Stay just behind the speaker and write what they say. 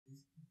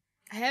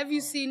Have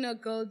you seen a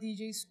girl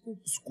DJ scoop?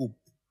 Scoop.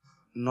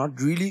 Not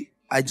really.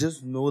 I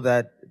just know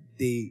that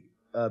they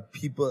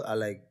people are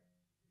like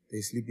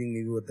they're sleeping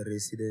maybe with the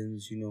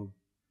residents,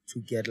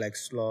 to get like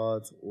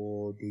slots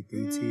or they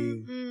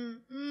dating.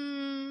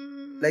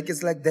 Like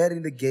it's like that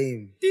in the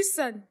game.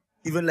 Decent.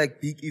 Even like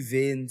big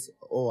events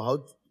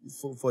or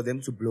for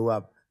them to blow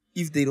up,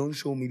 if they don't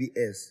show maybe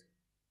S,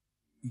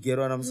 you get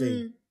what I'm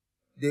saying?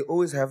 They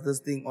always have this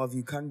thing of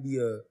you can't be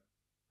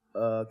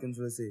can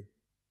I say,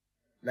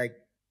 like,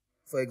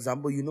 for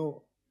example,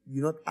 you're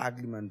not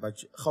ugly, man,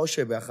 but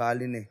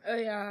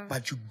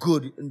but you're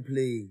good in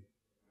playing,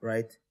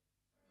 right?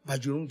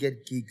 But you don't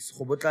get gigs.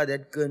 You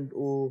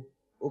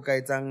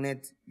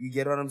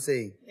get what I'm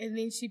saying? And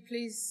then she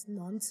plays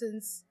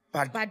nonsense.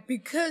 But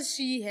because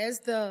she has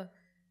the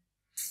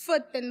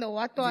foot and the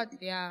what,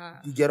 yeah.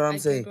 You get what I'm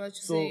saying?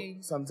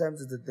 Saying.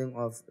 Sometimes it's a thing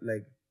of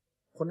like,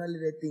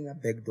 that thing a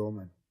back door,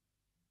 man.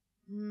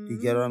 You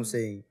get what I'm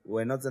saying?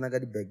 We're not gonna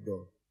get the back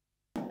door.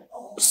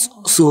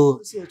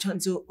 So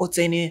what's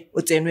any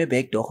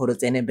back door?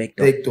 What's any back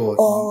door? Back door.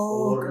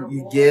 Or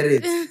you get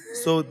it.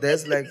 So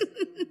there's like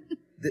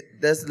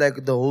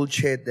the whole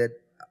chat that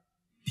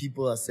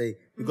people are saying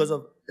because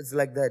of it's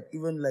like that.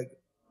 Even like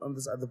on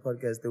this other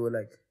podcast, they were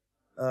like,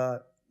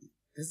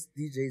 this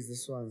DJs,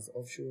 this one's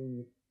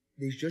offshore.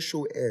 They just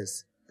show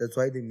S. That's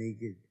why they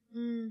make it.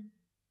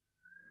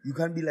 You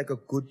can't be like a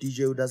good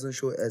DJ who doesn't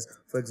show S.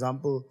 For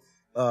example,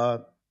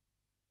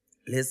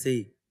 let's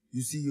say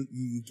you see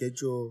you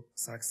get your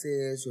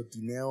success, your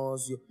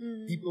dineros,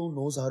 people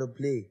knows how to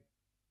play,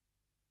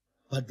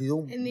 but they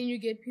don't. And then you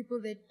get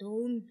people that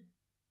don't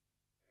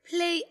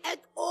play at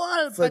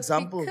all. For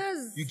example,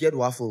 you get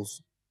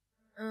Waffles.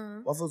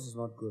 Waffles is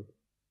not good.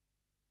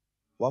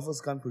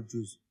 Waffles can't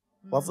produce.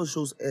 Waffle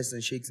shows S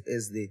and shakes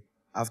S there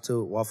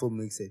after Waffle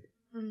makes it.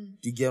 Do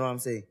you get what I'm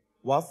saying?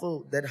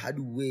 Waffle, that hard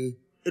way,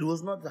 it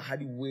was not the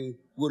hard way.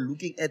 We're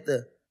looking at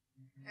the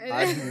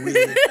hard way.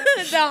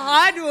 The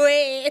hard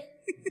way.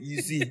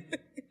 You see,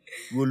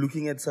 we're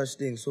looking at such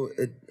things. So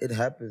it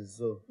happens.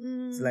 So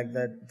it's like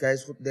that.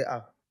 Guys, there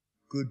are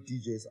good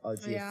DJs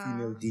out here,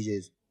 female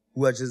DJs,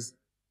 who are just,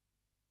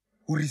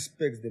 who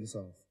respect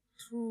themselves.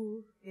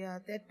 True. Yeah,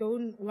 that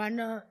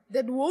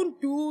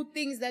won't do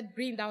things that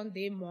bring down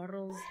their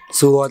morals.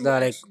 So what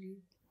like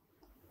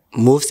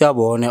most are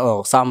born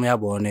or some are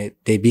born,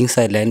 they being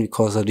silent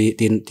because of they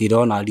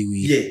don't argue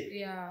with.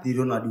 Yeah. They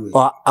don't argue with.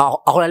 Or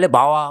I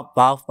Baba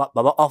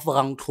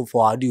offering to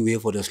for argue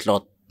for the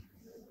slot.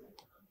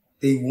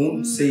 They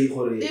won't say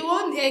for it. They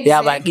won't exactly.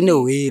 Yeah, but in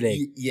a way, like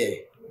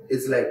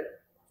it's like,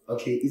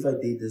 okay, if I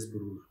date this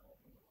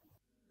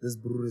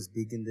brewer is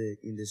big in the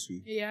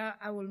industry. Yeah,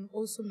 I will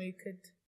also make it.